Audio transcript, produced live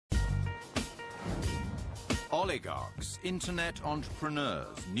Oligarchs, internet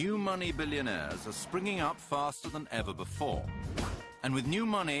entrepreneurs, new money billionaires are springing up faster than ever before. And with new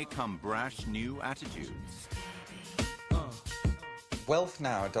money come brash new attitudes. Wealth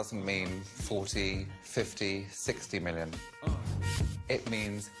now doesn't mean 40, 50, 60 million. It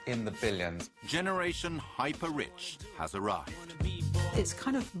means in the billions. Generation hyper-rich has arrived. It's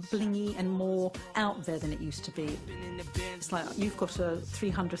kind of blingy and more out there than it used to be. It's like, you've got a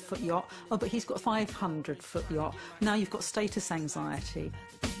 300-foot yacht, oh, but he's got a 500-foot yacht. Now you've got status anxiety.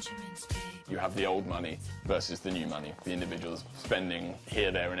 You have the old money versus the new money. The individuals spending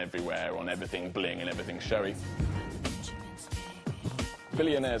here, there and everywhere on everything bling and everything showy.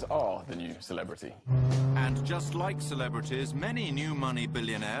 Billionaires are the new celebrity. And just like celebrities, many new money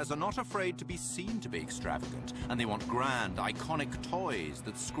billionaires are not afraid to be seen to be extravagant, and they want grand, iconic toys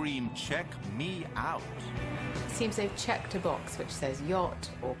that scream, "Check me out." It seems they've checked a box which says yacht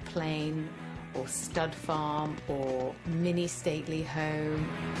or plane or stud farm or mini stately home.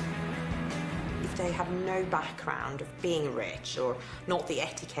 If they have no background of being rich or not the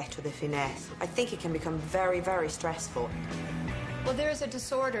etiquette or the finesse, I think it can become very, very stressful. Well, there is a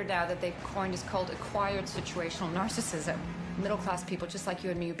disorder now that they've coined is called acquired situational narcissism. Middle-class people, just like you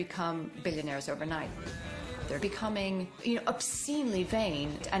and me, who become billionaires overnight. They're becoming, obscenely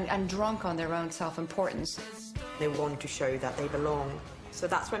vain and drunk on their own self-importance. They want to show that they belong. So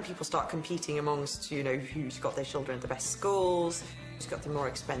that's when people start competing amongst, who's got their children at the best schools, who's got the more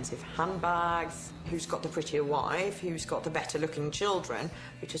expensive handbags, who's got the prettier wife, who's got the better-looking children,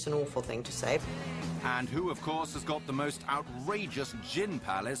 which is an awful thing to say. And who, of course, has got the most outrageous gin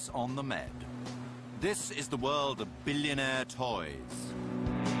palace on the Med. This is the world of Billionaire Toys.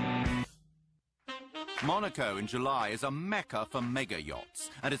 Monaco in July is a mecca for mega yachts,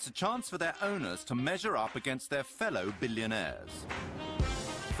 and it's a chance for their owners to measure up against their fellow billionaires.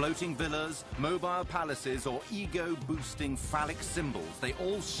 Floating villas, mobile palaces, or ego-boosting phallic symbols, they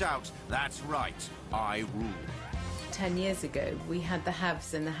all shout, "That's right, I rule." 10 years ago, we had the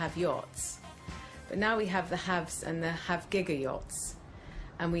haves and the have-yachts. But now we have the haves and the have-giga yachts.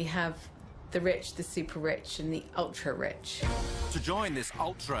 And we have the rich, the super-rich, and the ultra-rich. To join this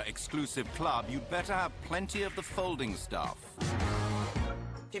ultra-exclusive club, you'd better have plenty of the folding stuff.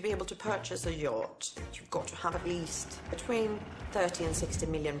 To be able to purchase a yacht, you've got to have at least between 30 and 60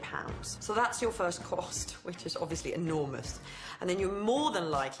 million pounds. So that's your first cost, which is obviously enormous. And then you're more than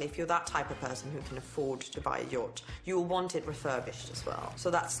likely, if you're that type of person who can afford to buy a yacht, you'll want it refurbished as well.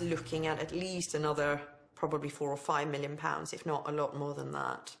 So that's looking at least another probably 4 or 5 million pounds, if not a lot more than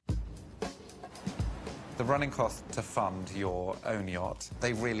that. The running cost to fund your own yacht,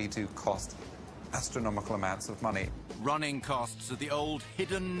 they really do cost astronomical amounts of money. Running costs are the old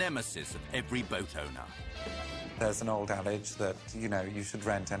hidden nemesis of every boat owner. There's an old adage that, you should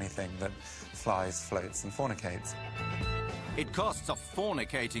rent anything that flies, floats and fornicates. It costs a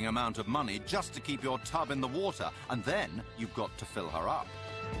fornicating amount of money just to keep your tub in the water, and then you've got to fill her up.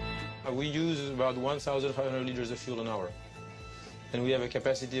 We use about 1,500 liters of fuel an hour. And we have a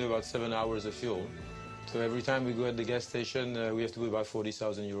capacity of about 7 hours of fuel. So every time we go at the gas station, we have to put about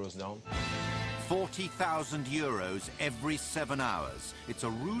 40,000 euros down. 40,000 euros every 7 hours. It's a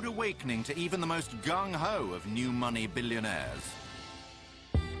rude awakening to even the most gung-ho of new money billionaires.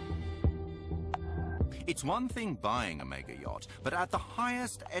 It's one thing buying a mega yacht, but at the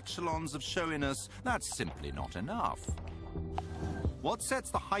highest echelons of showiness, that's simply not enough. What sets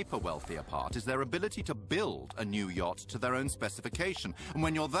the hyper-wealthy apart is their ability to build a new yacht to their own specification. And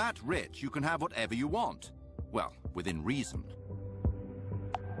when you're that rich, you can have whatever you want. Well, within reason.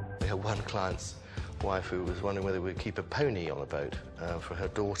 We had one client's wife who was wondering whether we'd keep a pony on a boat for her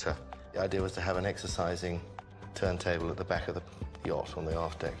daughter. The idea was to have an exercising turntable at the back of the yacht on the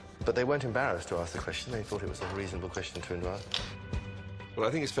aft deck. But they weren't embarrassed to ask the question. They thought it was a reasonable question to ask. Well,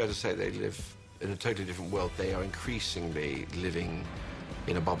 I think it's fair to say they live in a totally different world. They are increasingly living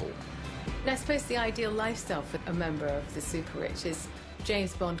in a bubble. And I suppose the ideal lifestyle for a member of the super-rich is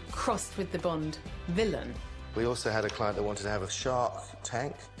James Bond crossed with the Bond villain. We also had a client that wanted to have a shark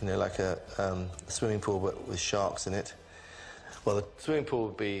tank, like a swimming pool but with sharks in it. Well, the swimming pool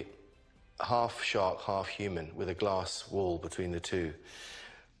would be half shark, half human, with a glass wall between the two.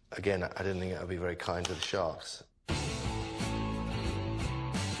 Again, I didn't think that would be very kind to the sharks.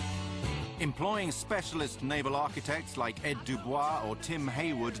 Employing specialist naval architects like Ed Dubois or Tim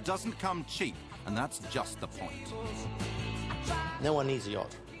Haywood doesn't come cheap, and that's just the point. No one needs a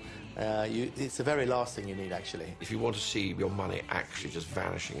yacht. It's the very last thing you need, actually. If you want to see your money actually just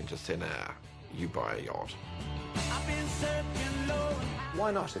vanishing into thin air, you buy a yacht. Why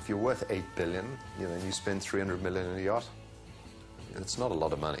not? If you're worth 8 billion, and you spend 300 million in a yacht, it's not a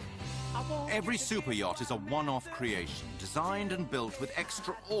lot of money. Every super yacht is a one-off creation, designed and built with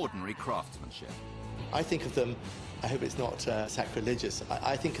extraordinary craftsmanship. I think of them, I hope it's not sacrilegious,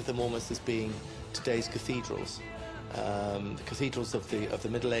 I think of them almost as being today's cathedrals. The cathedrals of the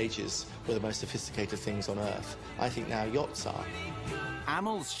Middle Ages were the most sophisticated things on Earth. I think now yachts are.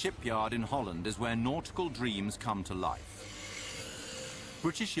 Amel's shipyard in Holland is where nautical dreams come to life.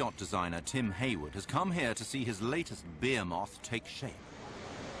 British yacht designer Tim Hayward has come here to see his latest behemoth take shape.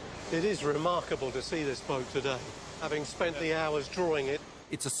 It is remarkable to see this boat today, having spent the hours drawing it.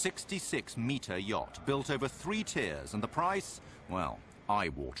 It's a 66-metre yacht built over 3 tiers, and the price, well,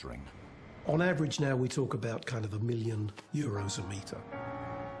 eye-watering. On average now we talk about kind of €1 million a metre.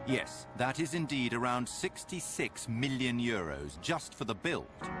 Yes, that is indeed around 66 million euros just for the build.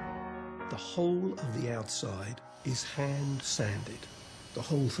 The whole of the outside is hand sanded, the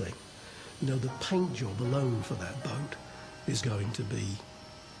whole thing. You know, the paint job alone for that boat is going to be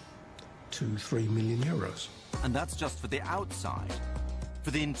 2-3 million euros. And that's just for the outside.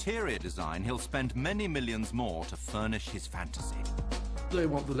 For the interior design, he'll spend many millions more to furnish his fantasy. They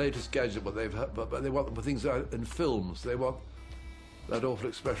want the latest gadget, but they want the things out in films. They want that awful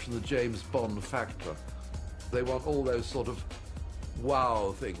expression, the James Bond factor. They want all those sort of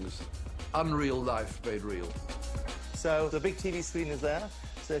wow things. Unreal life made real. So the big TV screen is there.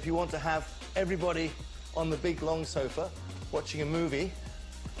 So if you want to have everybody on the big long sofa watching a movie,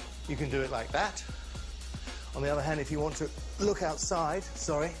 you can do it like that. On the other hand, if you want to look outside,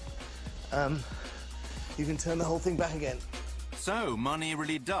 you can turn the whole thing back again. So money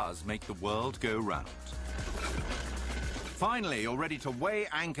really does make the world go round. Finally, you're ready to weigh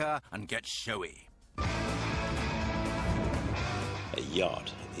anchor and get showy. A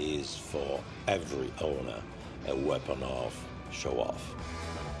yacht is for every owner a weapon of show-off.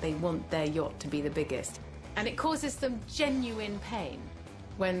 They want their yacht to be the biggest. And it causes them genuine pain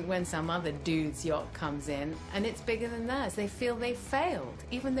when some other dude's yacht comes in and it's bigger than theirs. They feel they failed,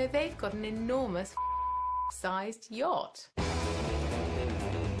 even though they've got an enormous sized yacht.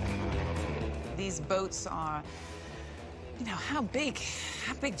 These boats are, you know, how big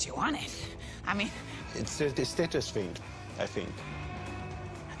do you want it? I mean... It's the status thing, I think.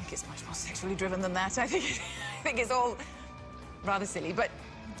 I think it's much more sexually driven than that. I think it's all rather silly, but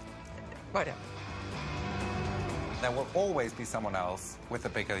whatever. There will always be someone else with a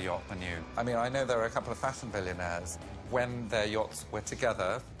bigger yacht than you. I mean, I know there are a couple of fashion billionaires. When their yachts were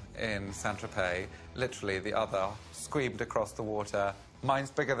together in Saint-Tropez, literally the other screamed across the water,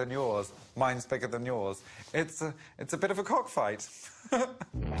 "Mine's bigger than yours, mine's bigger than yours." It's a bit of a cockfight.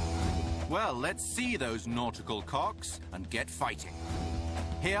 Well, let's see those nautical cocks and get fighting.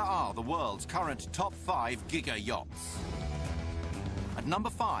 Here are the world's current top 5 giga yachts. At number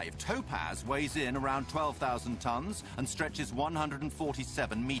 5, Topaz weighs in around 12,000 tons and stretches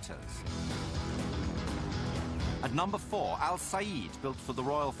 147 meters. At number 4, Al Said, built for the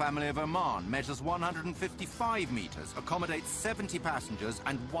royal family of Oman, measures 155 meters, accommodates 70 passengers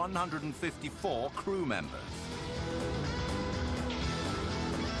and 154 crew members.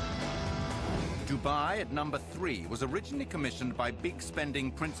 Dubai, at number 3, was originally commissioned by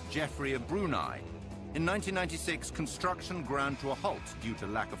big-spending Prince Geoffrey of Brunei. In 1996, construction ground to a halt due to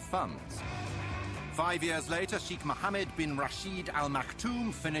lack of funds. 5 years later, Sheikh Mohammed bin Rashid Al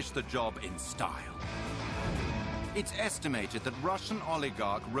Maktoum finished the job in style. It's estimated that Russian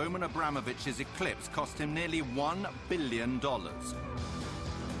oligarch Roman Abramovich's Eclipse cost him nearly $1 billion.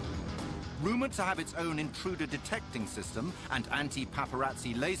 Rumored to have its own intruder detecting system and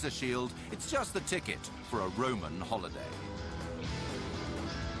anti-paparazzi laser shield, it's just the ticket for a Roman holiday.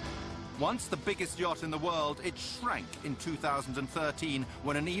 Once the biggest yacht in the world, it shrank in 2013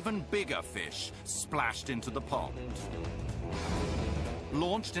 when an even bigger fish splashed into the pond.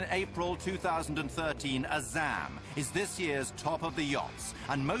 Launched in April 2013, Azam is this year's top of the yachts,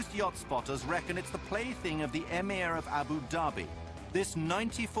 and most yacht spotters reckon it's the plaything of the Emir of Abu Dhabi. This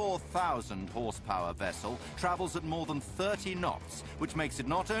 94,000 horsepower vessel travels at more than 30 knots, which makes it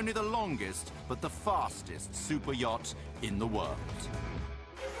not only the longest, but the fastest super yacht in the world.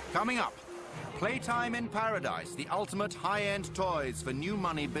 Coming up, Playtime in Paradise, the ultimate high-end toys for new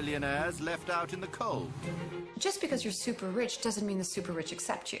money billionaires left out in the cold. Just because you're super rich doesn't mean the super rich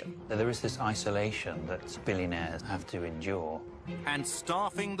accept you. There is this isolation that billionaires have to endure. And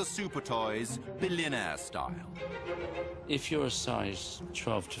staffing the super toys billionaire style. If you're a size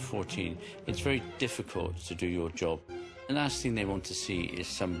 12 to 14, it's very difficult to do your job. The last thing they want to see is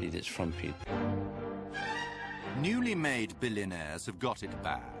somebody that's frumpy. Newly made billionaires have got it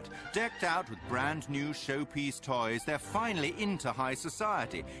bad. Decked out with brand new showpiece toys, they're finally into high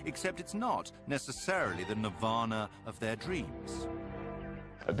society, except it's not necessarily the nirvana of their dreams.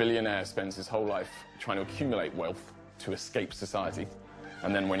 A billionaire spends his whole life trying to accumulate wealth to escape society.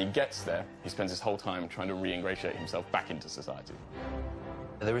 And then when he gets there, he spends his whole time trying to re-ingratiate himself back into society.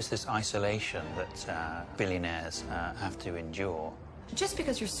 There is this isolation that billionaires have to endure. Just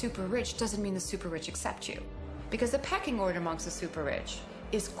because you're super rich doesn't mean the super rich accept you. Because the pecking order amongst the super rich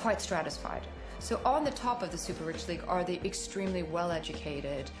is quite stratified. So on the top of the super rich league are the extremely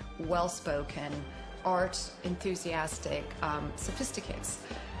well-educated, well-spoken, art enthusiastic sophisticates.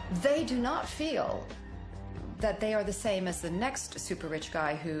 They do not feel that they are the same as the next super rich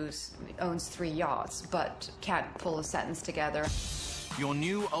guy who owns 3 yachts but can't pull a sentence together. Your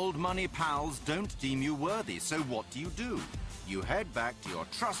new old money pals don't deem you worthy, so what do? You head back to your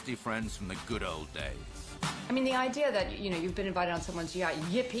trusty friends from the good old days. I mean, the idea that, you know, you've been invited on someone's yacht,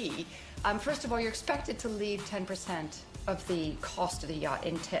 yippee. First of all, you're expected to leave 10% of the cost of the yacht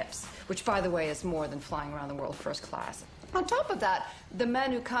in tips, which, by the way, is more than flying around the world first class. On top of that, the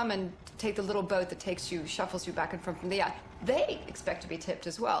men who come and take the little boat that takes you, shuffles you back and forth from the yacht, they expect to be tipped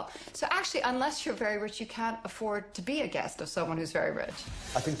as well. So actually, unless you're very rich, you can't afford to be a guest of someone who's very rich.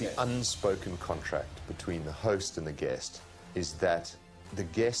 I think the unspoken contract between the host and the guest is that the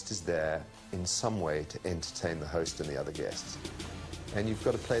guest is there in some way to entertain the host and the other guests. And you've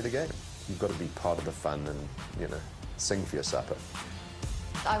got to play the game. You've got to be part of the fun and, you know, sing for your supper.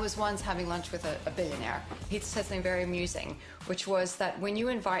 I was once having lunch with a billionaire. He said something very amusing, which was that when you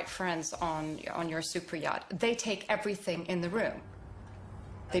invite friends on your super yacht, they take everything in the room.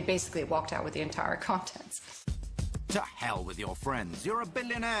 They basically walked out with the entire contents. To hell with your friends. You're a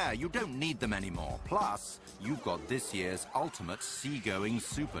billionaire. You don't need them anymore. Plus, you've got this year's ultimate seagoing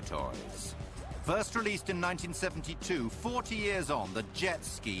super toys. First released in 1972, 40 years on, the jet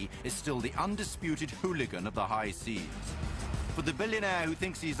ski is still the undisputed hooligan of the high seas. For the billionaire who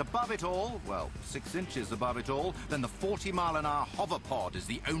thinks he's above it all, well, 6 inches above it all, then the 40-mile-an-hour hoverpod is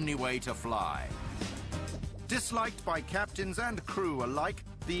the only way to fly. Disliked by captains and crew alike,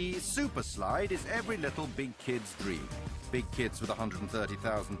 the super slide is every little big kid's dream. Big kids with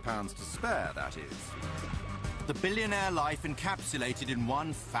 £130,000 to spare, that is. The billionaire life encapsulated in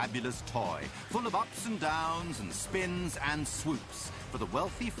one fabulous toy, full of ups and downs and spins and swoops. For the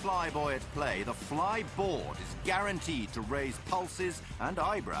wealthy flyboy at play, the flyboard is guaranteed to raise pulses and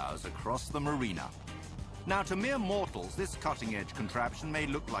eyebrows across the marina. Now, to mere mortals, this cutting-edge contraption may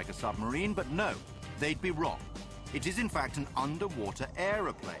look like a submarine, but no, they'd be wrong. It is, in fact, an underwater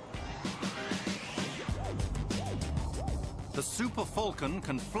aeroplane. The Super Falcon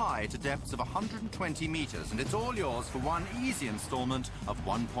can fly to depths of 120 meters, and it's all yours for one easy installment of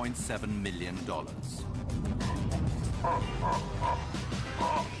 $1.7 million.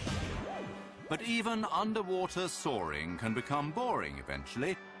 But even underwater soaring can become boring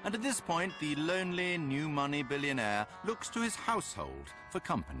eventually, and at this point, the lonely new money billionaire looks to his household for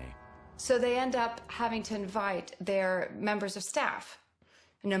company. So they end up having to invite their members of staff,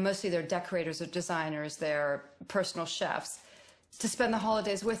 you know, mostly their decorators or designers, their personal chefs, to spend the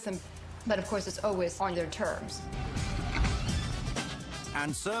holidays with them. But of course, it's always on their terms.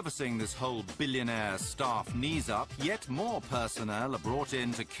 And servicing this whole billionaire staff knees up, yet more personnel are brought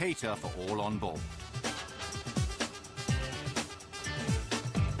in to cater for all on board.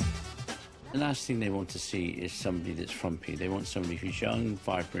 The last thing they want to see is somebody that's frumpy. They want somebody who's young,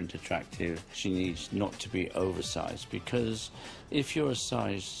 vibrant, attractive. She needs not to be oversized, because if you're a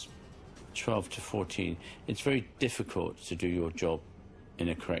size 12 to 14, it's very difficult to do your job in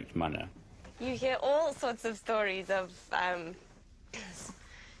a correct manner. You hear all sorts of stories of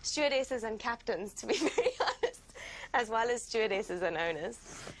stewardesses and captains, to be very honest, as well as stewardesses and owners.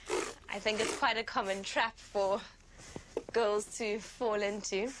 I think it's quite a common trap for girls to fall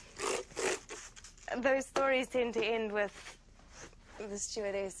into. Those stories tend to end with the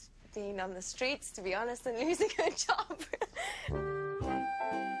stewardess being on the streets, to be honest, and losing her job.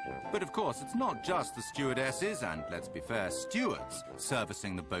 But of course, it's not just the stewardesses and, let's be fair, stewards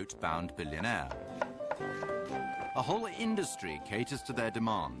servicing the boat-bound billionaire. A whole industry caters to their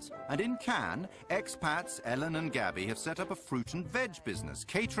demands. And in Cannes, expats Ellen and Gabby have set up a fruit and veg business,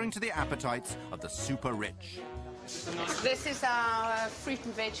 catering to the appetites of the super rich. This is our fruit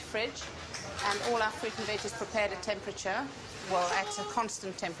and veg fridge, and all our fruit and veg is prepared at temperature, well, at a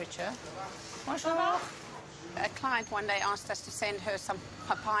constant temperature. Bonjour. A client one day asked us to send her some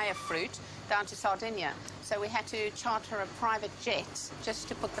papaya fruit down to Sardinia, so we had to charter a private jet just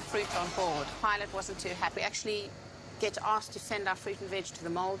to put the fruit on board. The pilot wasn't too happy. We actually get asked to send our fruit and veg to the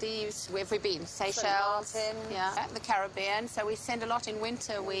Maldives. Where have we been? Seychelles, yeah, the Caribbean. So we send a lot in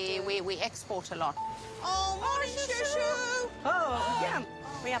winter. We export a lot. Oh, morning, Shushu! Oh, yeah.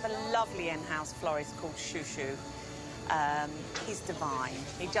 We have a lovely in-house florist called Shushu. He's divine.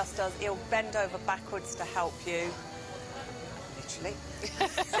 He just does, he'll bend over backwards to help you. Literally.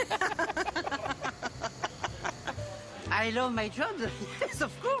 I love my job. Yes,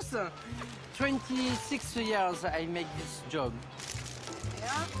 of course. 26 years I make this job.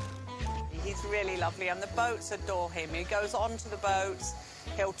 Yeah? He's really lovely, and the boats adore him. He goes onto the boats,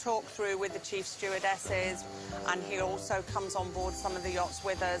 he'll talk through with the chief stewardesses, and he also comes on board some of the yachts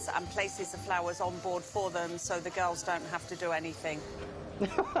with us and places the flowers on board for them so the girls don't have to do anything.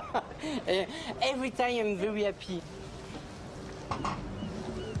 Every time I'm very happy.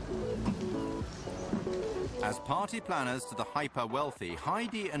 As party planners to the hyper-wealthy,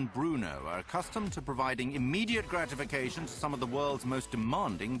 Heidi and Bruno are accustomed to providing immediate gratification to some of the world's most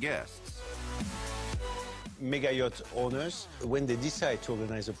demanding guests. Mega yacht owners, when they decide to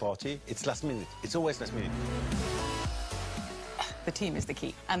organize a party, it's last minute. It's always last minute. The team is the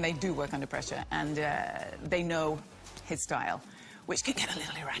key, and they do work under pressure, and they know his style, which can get a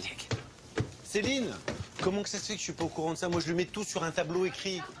little erratic. Céline, comment que ça se fait que je suis pas au courant de ça? Moi, je le mets tout sur un tableau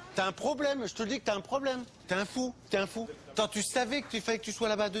écrit. T'as un problème, je te le dis que t'as un problème. T'es un fou, t'es un fou. Attends, tu savais qu'il fallait que tu sois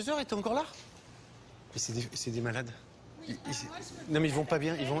là-bas à 2 heures et t'es encore là? Mais c'est des malades. Non, mais ils vont pas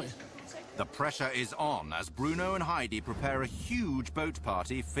bien, ils vont... The pressure is on as Bruno and Heidi prepare a huge boat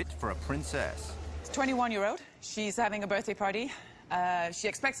party fit for a princess. It's a 21-year-old. She's having a birthday party. She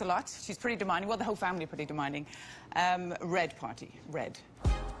expects a lot. She's pretty demanding. Well, the whole family are pretty demanding. Red party, red.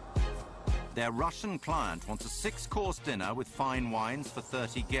 Their Russian client wants a 6-course dinner with fine wines for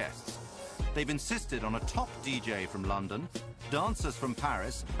 30 guests. They've insisted on a top DJ from London, dancers from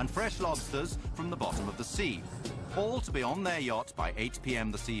Paris, and fresh lobsters from the bottom of the sea, all to be on their yacht by 8 p.m.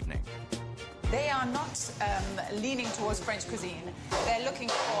 this evening. They are not leaning towards French cuisine. They're looking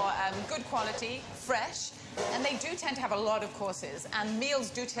for good quality, fresh, and they do tend to have a lot of courses, and meals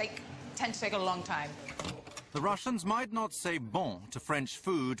do tend to take a long time. The Russians might not say bon to French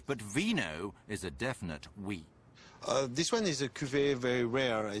food, but vino is a definite oui. This one is a cuvée very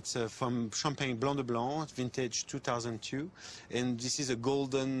rare. It's from Champagne Blanc de Blanc, vintage 2002. And this is a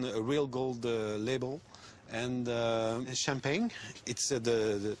real gold label. And Champagne, it's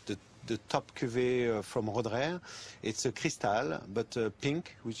the top cuvée from Roderer. It's a Cristal, but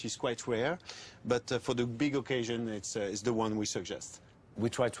pink, which is quite rare. But for the big occasion, it's the one we suggest. We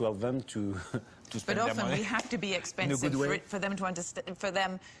try to help them to spend But their often money we have to be expensive for them to understand, for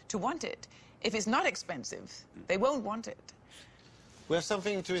them to want it. If it's not expensive, they won't want it. We have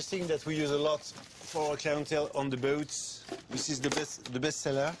something interesting that we use a lot for our clientele on the boats. This is the best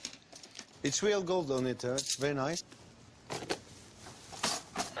seller. It's real gold on it. It's very nice.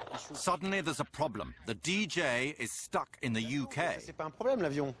 Suddenly there's a problem. The DJ is stuck in the UK. C'est pas un problème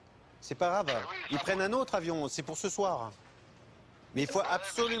l'avion. C'est pas grave. Ils prennent un autre avion. C'est pour ce soir. Mais il faut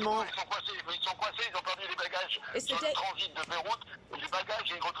absolument... Ils sont coincés, ils ont perdu les bagages sur le transit de Beyrouth. Les bagages,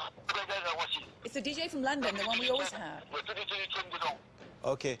 ils retrouvent les bagages à Roissy. It's the DJ from London, the one we always have. Il y a tous les téléphone dedans.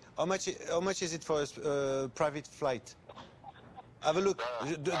 Okay. How much is it for a private flight? Have a look.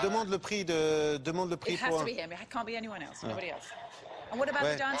 Demande le prix It has to be him. It can't be anyone else. Nobody else. And what about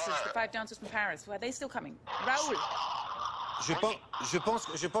the dancers, the 5 dancers from Paris? Are they still coming? Raoul. Je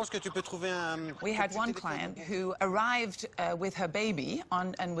pense que tu peux trouver un... We had one client who arrived with her baby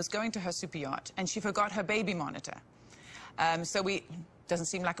and was going to her super yacht, and she forgot her baby monitor. Doesn't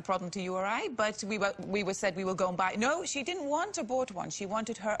seem like a problem to you or I, but we said we will go and buy. No, she didn't want to bought one. She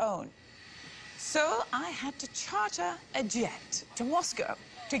wanted her own. So I had to charter a jet to Moscow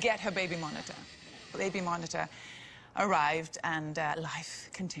to get her baby monitor. The baby monitor arrived, and life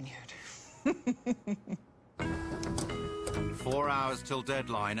continued. 4 hours till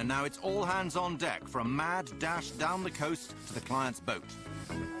deadline, and now it's all hands on deck for a mad dash down the coast to the client's boat.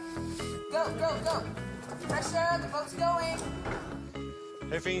 Go, go, go. Pressure, the boat's going.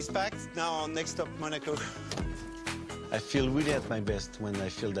 Everything is packed. Now, next stop, Monaco. I feel really at my best when I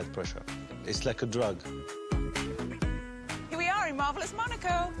feel that pressure. It's like a drug. Here we are in marvelous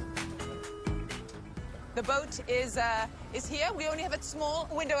Monaco. The boat is here. We only have a small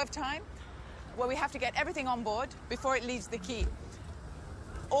window of time where we have to get everything on board before it leaves the quay.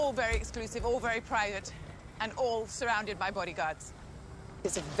 All very exclusive, all very private, and all surrounded by bodyguards.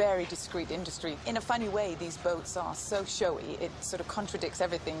 It's a very discreet industry. In a funny way, these boats are so showy, it sort of contradicts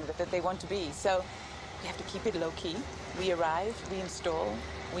everything that they want to be. So we have to keep it low-key. We arrive, we install,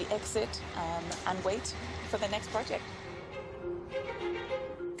 we exit, and wait for the next project.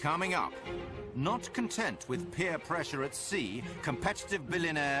 Coming up, not content with peer pressure at sea, competitive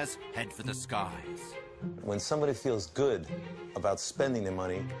billionaires head for the skies. When somebody feels good about spending their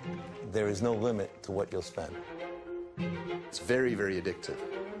money, there is no limit to what you'll spend. It's very, very addictive.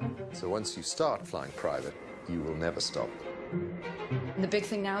 So once you start flying private, you will never stop. And the big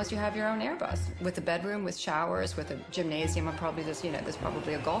thing now is you have your own Airbus with a bedroom, with showers, with a gymnasium, and probably there's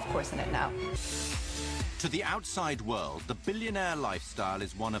probably a golf course in it now. To the outside world, the billionaire lifestyle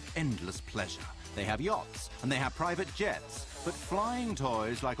is one of endless pleasure. They have yachts and they have private jets, but flying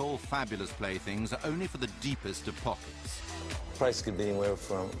toys, like all fabulous playthings, are only for the deepest of pockets. Price could be anywhere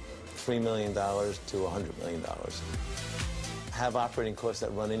from $3 million to $100 million. Have operating costs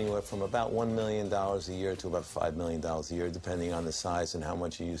that run anywhere from about $1 million a year to about $5 million a year, depending on the size and how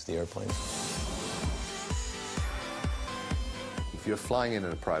much you use the airplane. If you're flying in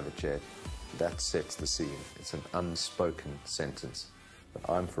a private jet, that sets the scene. It's an unspoken sentence. But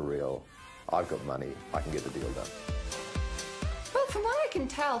I'm for real. I've got money. I can get the deal done. Well, from what I can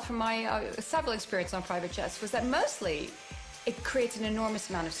tell from my several experiences on private jets was that mostly it creates an enormous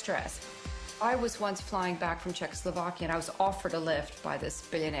amount of stress. I was once flying back from Czechoslovakia and I was offered a lift by this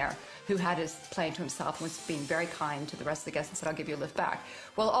billionaire who had his plane to himself and was being very kind to the rest of the guests and said, I'll give you a lift back.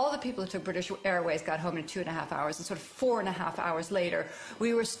 Well, all the people who took British Airways got home in 2.5 hours, and sort of 4.5 hours later,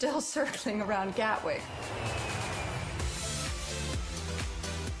 we were still circling around Gatwick.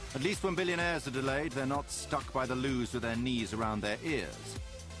 At least when billionaires are delayed, they're not stuck by the loos with their knees around their ears.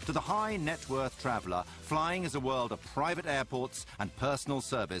 To the high net worth traveller, flying is a world of private airports and personal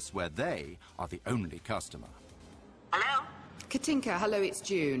service where they are the only customer. Hello? Katinka, hello, it's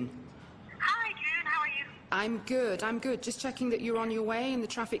June. Hi, June, how are you? I'm good. Just checking that you're on your way and the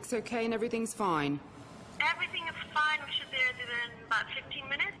traffic's okay and everything's fine. Everything is fine. We should be there in about 15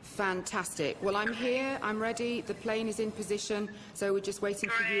 minutes. Fantastic. Well, I'm here, I'm ready, the plane is in position, so we're just waiting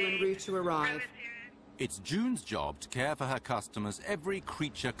for you en route to arrive. It's June's job to care for her customers' every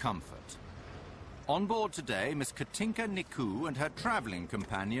creature comfort. On board today, Miss Katinka Niku and her travelling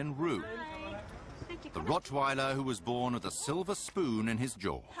companion, Rue. The Rottweiler who was born with a silver spoon in his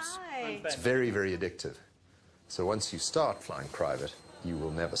jaws. Hi. It's very, very addictive. So once you start flying private, you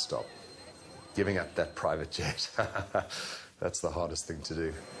will never stop. Giving up that private jet, that's the hardest thing to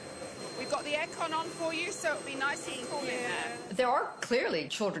do. We've got the aircon on for you, so it'll be nice and cool in there. There are clearly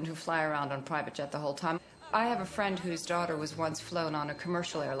children who fly around on private jet the whole time. I have a friend whose daughter was once flown on a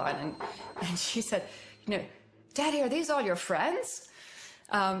commercial airline, and she said, you know, Daddy, are these all your friends?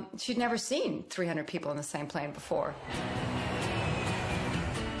 She'd never seen 300 people in the same plane before.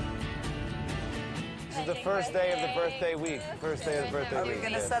 This is the first day of the birthday week. First day of the birthday week. Are we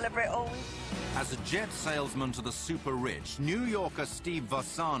going to celebrate all week? As a jet salesman to the super rich, New Yorker Steve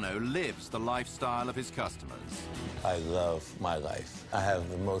Vassano lives the lifestyle of his customers. I love my life. I have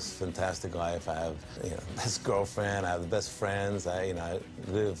the most fantastic life. I have, the best girlfriend. I have the best friends. I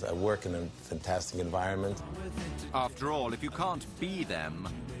work in a fantastic environment. After all, if you can't be them,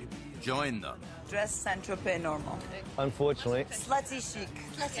 join them. Dress Saint-Tropez normal. Unfortunately. Slutty chic.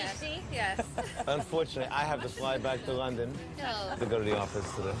 Slutty chic, yes. Unfortunately, I have to fly back to London to go to the office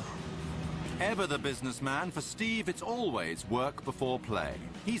today. Ever the businessman, for Steve, it's always work before play.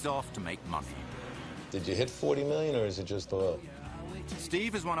 He's off to make money. Did you hit 40 million, or is it just oil?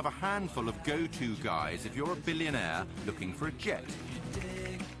 Steve is one of a handful of go-to guys if you're a billionaire looking for a jet.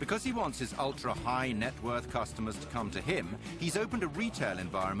 Because he wants his ultra-high net worth customers to come to him, he's opened a retail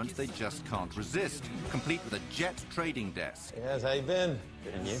environment they just can't resist, complete with a jet trading desk. Yes, how you been?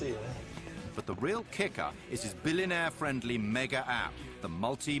 Good to see you. But the real kicker is his billionaire-friendly mega app, the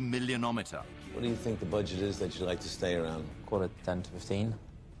multi-millionometer. What do you think the budget is that you'd like to stay around? Call it 10 to 15.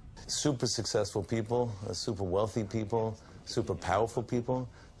 Super successful people, super wealthy people, super powerful people.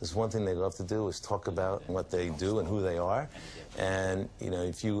 There's one thing they love to do is talk about what they do and who they are. And,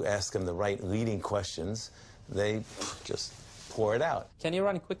 if you ask them the right leading questions, they just pour it out. Can you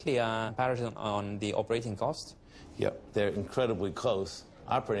run quickly a comparison on the operating cost? Yep, they're incredibly close.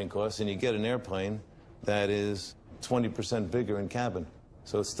 Operating costs, and you get an airplane that is 20% bigger in cabin.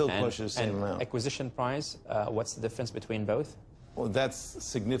 So it still costs you the same amount. Acquisition price, what's the difference between both? Well, that's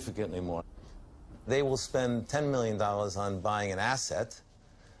significantly more. They will spend $10 million on buying an asset,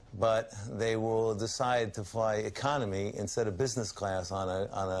 but they will decide to fly economy instead of business class on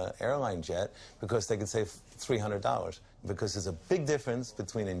an airline jet because they could save $300. Because there's a big difference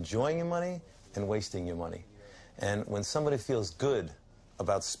between enjoying your money and wasting your money. And when somebody feels good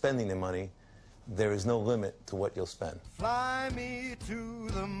about spending their money, there is no limit to what you'll spend. Fly me to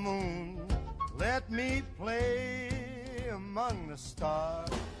the moon, let me play among the stars.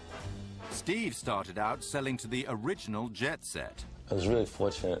 Steve started out selling to the original jet set. I was really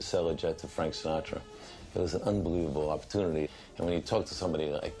fortunate to sell a jet to Frank Sinatra. It was an unbelievable opportunity. And when you talk to somebody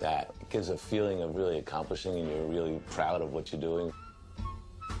like that, it gives a feeling of really accomplishing, and you're really proud of what you're doing.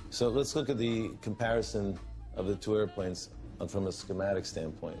 So let's look at the comparison of the two airplanes from a schematic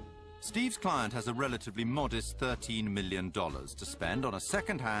standpoint. Steve's client has a relatively modest $13 million to spend on a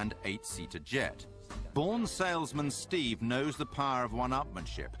second-hand 8-seater jet. Born salesman Steve knows the power of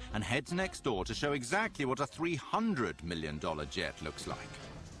one-upmanship and heads next door to show exactly what a $300 million jet looks like.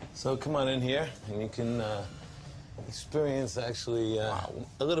 So come on in here, and you can experience actually a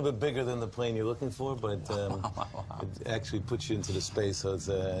little bit bigger than the plane you're looking for, but it actually puts you into the space, so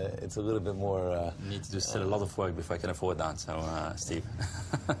it's a little bit more... You need to do still a lot of work before I can afford that, so, Steve.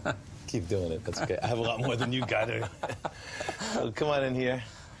 Keep doing it, that's okay. I have a lot more than you got. So come on in here.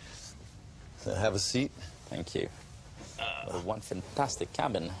 Have a seat. Thank you. One fantastic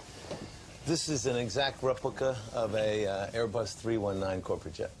cabin. This is an exact replica of a Airbus 319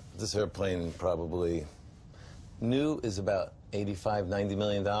 corporate jet. This airplane probably new is about $85, $90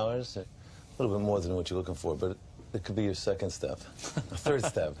 million. A little bit more than what you're looking for, but it could be your second step. Third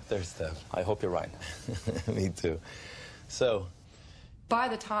step. I hope you're right. Me too. So, by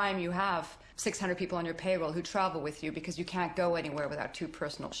the time you have 600 people on your payroll who travel with you because you can't go anywhere without 2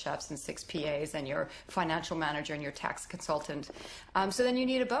 personal chefs and 6 PAs and your financial manager and your tax consultant. So then you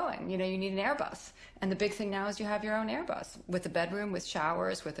need a Boeing, you need an Airbus. And the big thing now is you have your own Airbus with a bedroom, with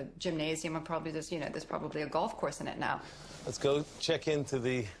showers, with a gymnasium, and probably there's probably a golf course in it now. Let's go check into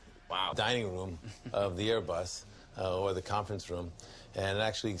the dining room of the Airbus or the conference room. And it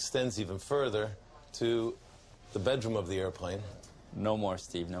actually extends even further to the bedroom of the airplane. No more,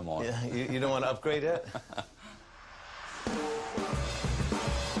 Steve, no more. Yeah, you don't want to upgrade yet?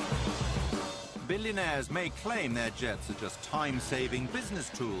 Billionaires may claim their jets are just time-saving business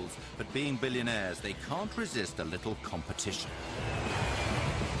tools, but being billionaires, they can't resist a little competition.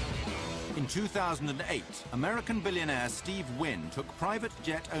 In 2008, American billionaire Steve Wynn took private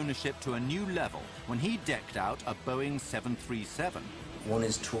jet ownership to a new level when he decked out a Boeing 737. One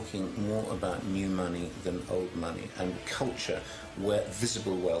is talking more about new money than old money, and culture where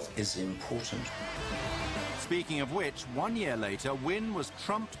visible wealth is important. Speaking of which, 1 year later, Wynn was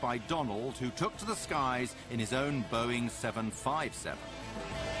trumped by Donald, who took to the skies in his own Boeing 757.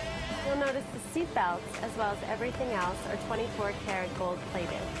 You'll notice the seat belts, as well as everything else, are 24-karat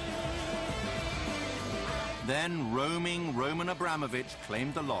gold-plated. Then roaming Roman Abramovich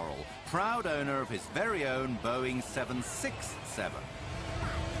claimed the laurel, proud owner of his very own Boeing 767.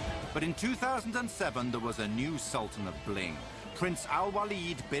 But in 2007, there was a new Sultan of Bling, Prince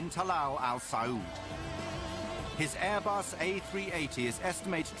Al-Walid bin Talal Al Saud. His Airbus A380 is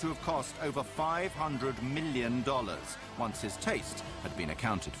estimated to have cost over $500 million, once his taste had been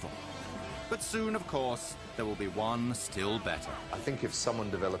accounted for. But soon, of course, there will be one still better. I think if someone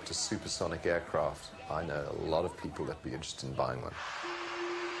developed a supersonic aircraft, I know a lot of people that'd be interested in buying one.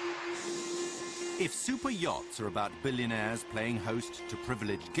 If super yachts are about billionaires playing host to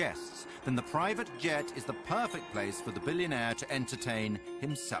privileged guests, then the private jet is the perfect place for the billionaire to entertain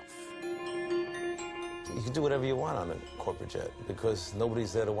himself. You can do whatever you want on a corporate jet because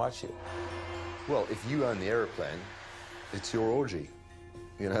nobody's there to watch you. Well, if you own the airplane, it's your orgy.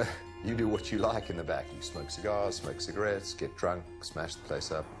 You do what you like in the back. You smoke cigars, smoke cigarettes, get drunk, smash the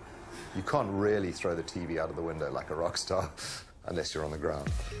place up. You can't really throw the TV out of the window like a rock star unless you're on the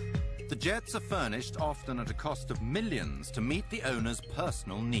ground. The jets are furnished often at a cost of millions to meet the owner's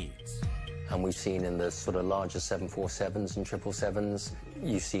personal needs. And we've seen in the sort of larger 747s and 777s,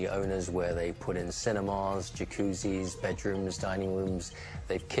 you see owners where they put in cinemas, jacuzzis, bedrooms, dining rooms.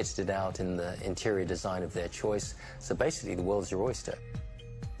 They've kitted it out in the interior design of their choice. So basically, the world's your oyster.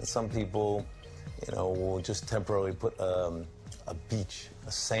 And some people, will just temporarily put a beach,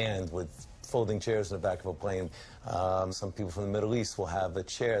 a sand with folding chairs in the back of a plane. Some people from the Middle East will have a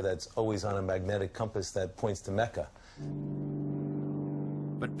chair that's always on a magnetic compass that points to Mecca.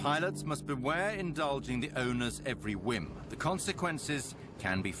 But pilots must beware indulging the owner's every whim. The consequences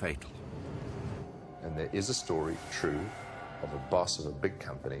can be fatal. And there is a story, true, of a boss of a big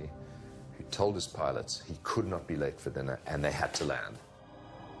company who told his pilots he could not be late for dinner, and they had to land.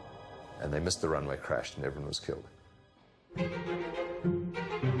 And they missed the runway, crashed, and everyone was killed.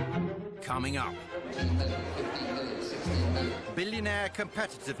 Coming up, billionaire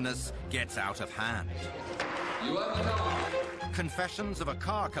competitiveness gets out of hand. Confessions of a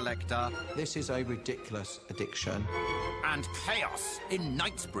car collector. This is a ridiculous addiction. And chaos in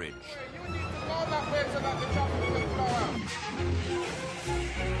Knightsbridge.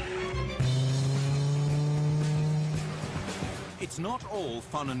 It's not all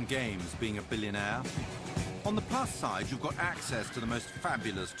fun and games being a billionaire. On the plus side, you've got access to the most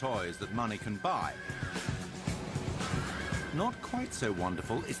fabulous toys that money can buy. Not quite so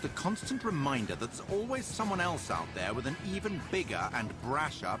wonderful is the constant reminder that there's always someone else out there with an even bigger and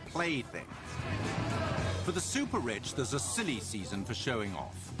brasher plaything. For the super rich, there's a silly season for showing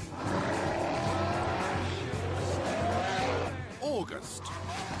off. August.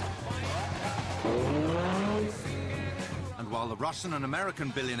 And while the Russian and American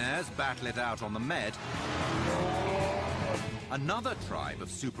billionaires battle it out on the Med, another tribe of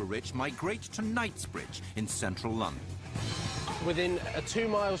super rich migrate to Knightsbridge in central London. Within a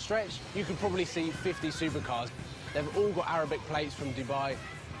 2-mile stretch, you could probably see 50 supercars. They've all got Arabic plates from Dubai,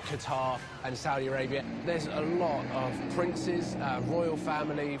 Qatar and Saudi Arabia. There's a lot of princes, royal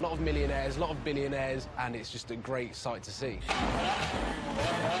family, a lot of millionaires, a lot of billionaires, and it's just a great sight to see.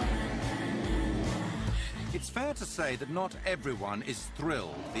 It's fair to say that not everyone is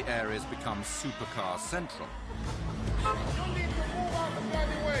thrilled the area's become supercar central. You need to move out the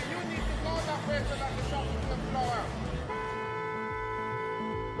bloody way. You need to go that way so that the shop can flow out.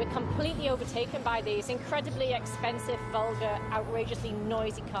 We're completely overtaken by these incredibly expensive, vulgar, outrageously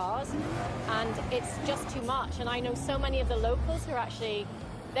noisy cars, and it's just too much. And I know so many of the locals who are actually,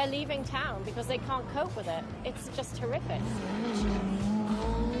 they're leaving town because they can't cope with it. It's just horrific.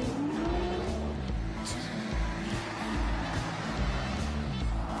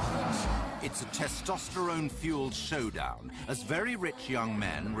 It's a testosterone-fueled showdown as very rich young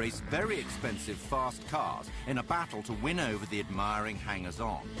men race very expensive fast cars in a battle to win over the admiring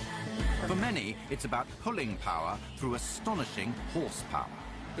hangers-on. For many, it's about pulling power through astonishing horsepower.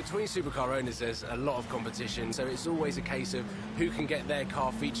 Between supercar owners, there's a lot of competition, so it's always a case of who can get their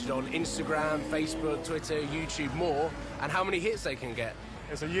car featured on Instagram, Facebook, Twitter, YouTube more, and how many hits they can get.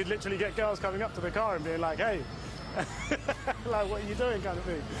 So you'd literally get girls coming up to the car and being like, hey, like, what are you doing, kind of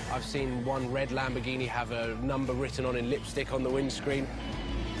thing. I've seen one red Lamborghini have a number written on in lipstick on the windscreen.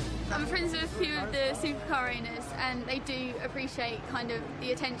 I'm friends with a few of the supercar owners, and they do appreciate kind of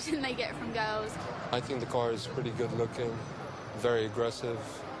the attention they get from girls. I think the car is pretty good looking, very aggressive,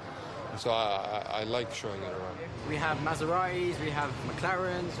 so I like showing it around. We have Maseratis, we have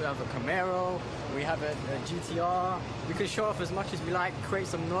McLarens, we have a Camaro, we have a GTR. We can show off as much as we like, create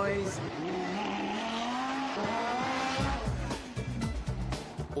some noise.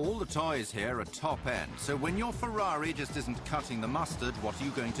 All the toys here are top-end, so when your Ferrari just isn't cutting the mustard, what are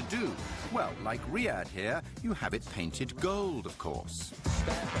you going to do? Well, like Riyadh here, you have it painted gold, of course.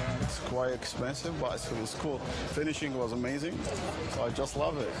 It's quite expensive, but it's cool. Finishing was amazing, so I just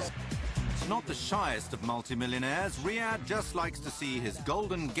love it. Not the shyest of multimillionaires, Riyadh just likes to see his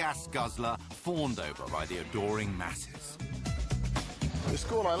golden gas guzzler fawned over by the adoring masses. It's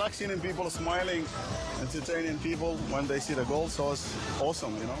cool. I like seeing people smiling, entertaining people when they see the gold, so it's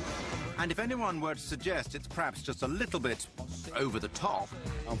awesome, you know. And if anyone were to suggest it's perhaps just a little bit over the top...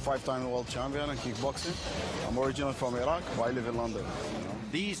 I'm 5-time world champion in kickboxing. I'm originally from Iraq, but I live in London. You know?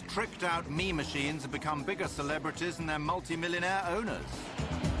 These tricked-out me machines have become bigger celebrities than their multi-millionaire owners.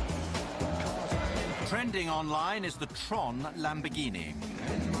 Trending online is the Tron Lamborghini.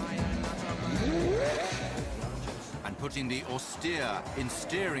 And putting the austere in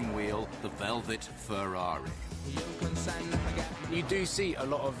steering wheel, the Velvet Ferrari. You do see a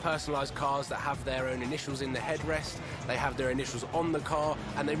lot of personalised cars that have their own initials in the headrest, they have their initials on the car,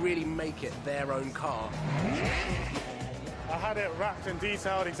 and they really make it their own car. I had it wrapped and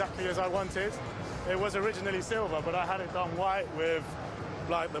detailed exactly as I wanted. It was originally silver, but I had it done white with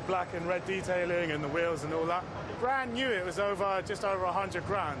like the black and red detailing and the wheels and all that. Brand new, it was just over 100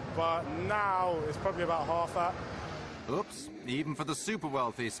 grand, but now it's probably about half that. Oops, even for the super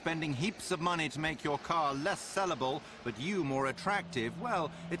wealthy, spending heaps of money to make your car less sellable, but you more attractive,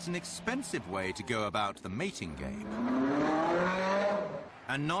 well, it's an expensive way to go about the mating game.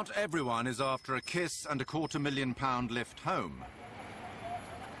 And not everyone is after a kiss and a £250,000 lift home.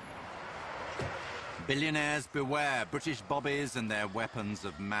 Billionaires beware British bobbies and their weapons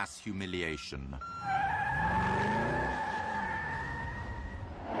of mass humiliation.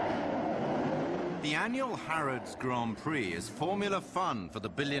 The annual Harrods Grand Prix is formula fun for the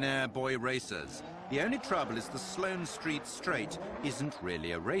billionaire boy racers. The only trouble is the Sloane Street Straight isn't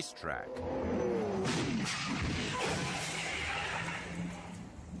really a racetrack.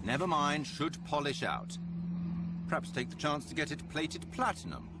 Never mind, should polish out. Perhaps take the chance to get it plated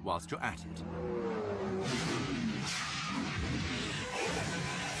platinum whilst you're at it.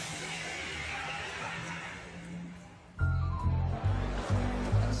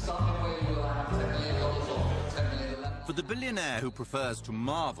 For For the billionaire who prefers to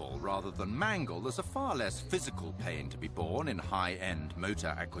marvel rather than mangle, there's a far less physical pain to be borne in high-end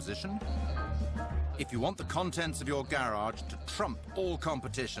motor acquisition. If you want the contents of your garage to trump all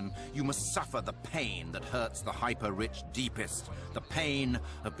competition, you must suffer the pain that hurts the hyper-rich deepest, the pain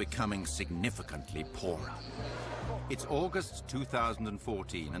of becoming significantly poorer. It's August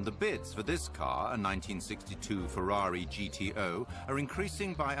 2014, and the bids for this car, a 1962 Ferrari GTO, are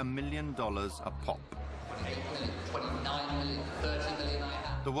increasing by $1 million a pop. 29 million, 30 million I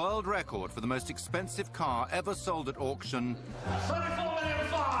have. The world record for the most expensive car ever sold at auction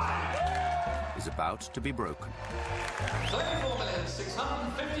 34,500,000 is about to be broken.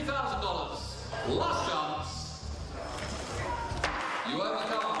 $34,650,000. Last chance. You own the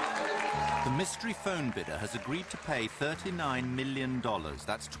car. The mystery phone bidder has agreed to pay $39 million.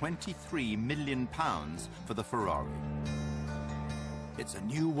 That's £23 million for the Ferrari. It's a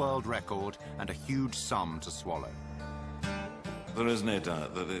new world record and a huge sum to swallow. There is no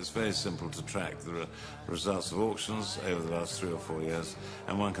doubt that it's very simple to track the results of auctions over the last 3 or 4 years,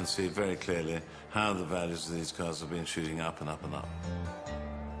 and one can see very clearly how the values of these cars have been shooting up and up and up.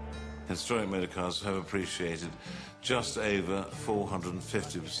 Historic motor cars have appreciated just over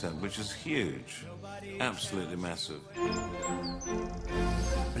 450%, which is huge, absolutely massive.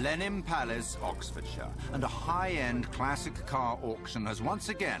 Blenheim Palace, Oxfordshire, and a high-end classic car auction has once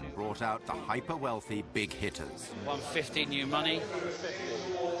again brought out the hyper-wealthy big hitters. 150 new money,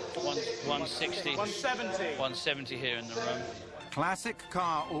 160, 170 here in the room. Classic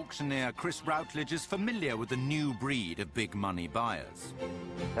car auctioneer Chris Routledge is familiar with the new breed of big money buyers.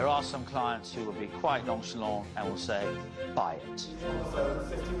 There are some clients who will be quite nonchalant and will say, buy it.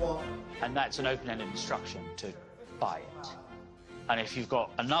 And that's an open-ended instruction to buy it. And if you've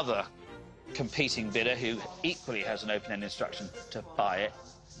got another competing bidder who equally has an open-ended instruction to buy it,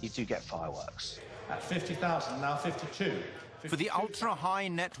 you do get fireworks. At 50,000, now 52. For the ultra-high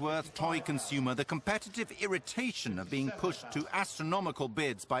net worth toy consumer, the competitive irritation of being pushed to astronomical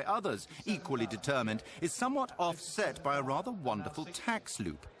bids by others equally determined is somewhat offset by a rather wonderful tax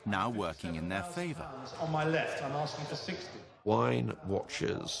loop now working in their favour. On my left, I'm asking for 60. Wine,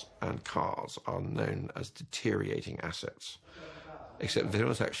 watches and cars are known as deteriorating assets. Except if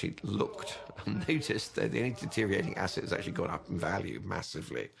anyone's actually looked and noticed that the only deteriorating asset has actually gone up in value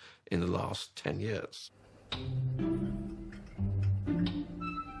massively in the last 10 years.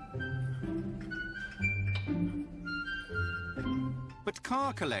 But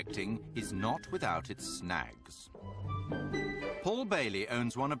car collecting is not without its snags. Paul Bailey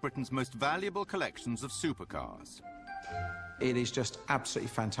owns one of Britain's most valuable collections of supercars. It is just absolutely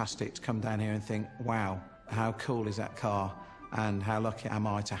fantastic to come down here and think, wow, how cool is that car, and how lucky am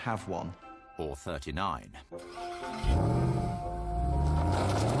I to have one. Or 39.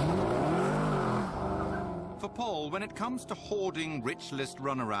 For Paul, when it comes to hoarding rich list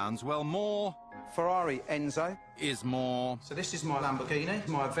runarounds, well, more... Ferrari Enzo. Is more... So this is my Lamborghini,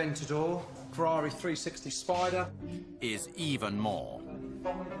 my Aventador, Ferrari 360 Spider. Is even more.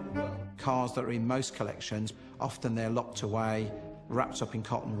 Cars that are in most collections, often they're locked away, wrapped up in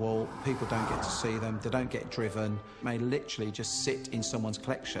cotton wool, people don't get to see them, they don't get driven, may literally just sit in someone's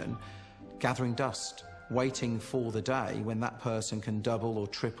collection, gathering dust, waiting for the day when that person can double or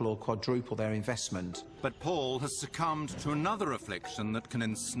triple or quadruple their investment. But Paul has succumbed to another affliction that can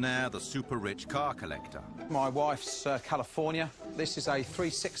ensnare the super-rich car collector. My wife's California. This is a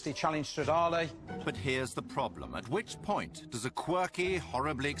 360 Challenge Stradale. But here's the problem. At which point does a quirky,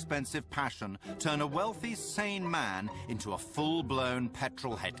 horribly expensive passion turn a wealthy, sane man into a full-blown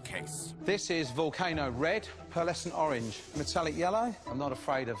petrol head case? This is Volcano Red, pearlescent orange, metallic yellow. I'm not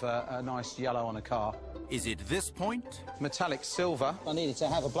afraid of a nice yellow on a car. Is it this point? Metallic silver. I needed to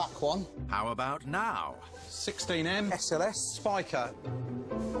have a black one. How about now? 16M SLS Spiker.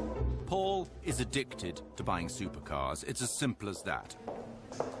 Paul is addicted to buying supercars. It's as simple as that.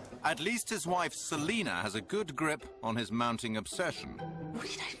 At least his wife Selena has a good grip on his mounting obsession. Well,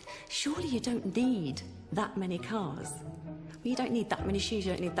 surely you don't need that many cars. Well, you don't need that many shoes,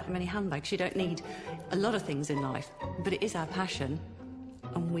 you don't need that many handbags, you don't need a lot of things in life. But it is our passion,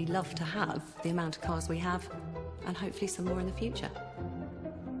 and we love to have the amount of cars we have, and hopefully some more in the future.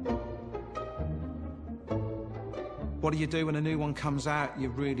 What do you do when a new one comes out? You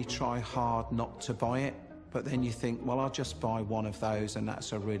really try hard not to buy it, but then you think, well, I'll just buy one of those, and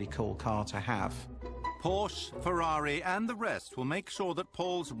that's a really cool car to have. Porsche, Ferrari and the rest will make sure that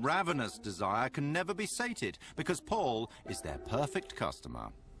Paul's ravenous desire can never be sated, because Paul is their perfect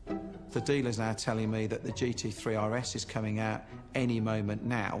customer. The dealer's now telling me that the GT3 RS is coming out any moment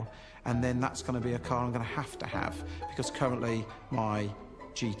now, and then that's going to be a car I'm going to have, because currently my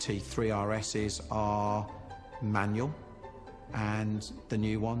GT3 RSs are manual, and the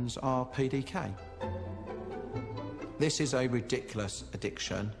new ones are PDK. This is a ridiculous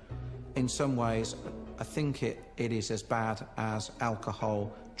addiction. In some ways, I think it is as bad as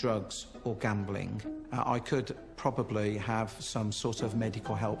alcohol, drugs or gambling. I could probably have some sort of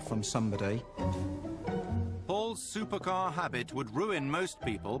medical help from somebody. Paul's supercar habit would ruin most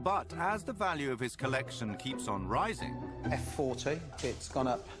people, but as the value of his collection keeps on rising... F40, it's gone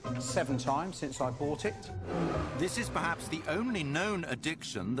up 7 times since I bought it. This is perhaps the only known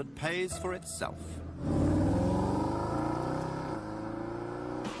addiction that pays for itself.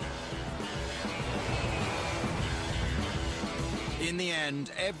 In the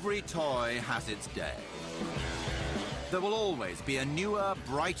end, every toy has its day. There will always be a newer,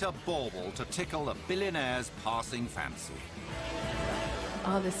 brighter bauble to tickle a billionaire's passing fancy.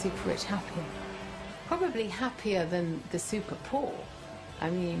 Are the super rich happier? Probably happier than the super poor. I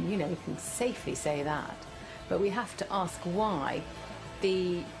mean, you know, we can safely say that. But we have to ask why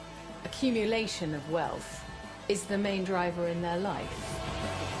the accumulation of wealth is the main driver in their life.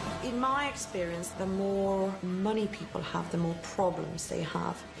 In my experience, the more money people have, the more problems they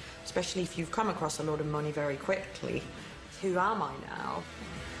have, especially if you've come across a lot of money very quickly. Who am I now?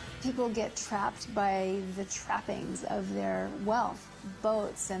 People get trapped by the trappings of their wealth,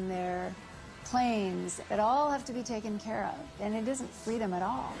 boats and their planes that all have to be taken care of, and it isn't freedom at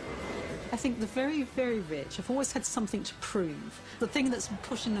all. I think the very, very rich have always had something to prove. The thing that's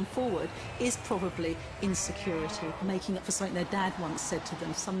pushing them forward is probably insecurity, making up for something their dad once said to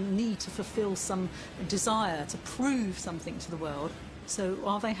them, some need to fulfill some desire to prove something to the world. So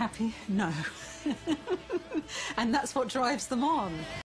are they happy? No. And that's what drives them on.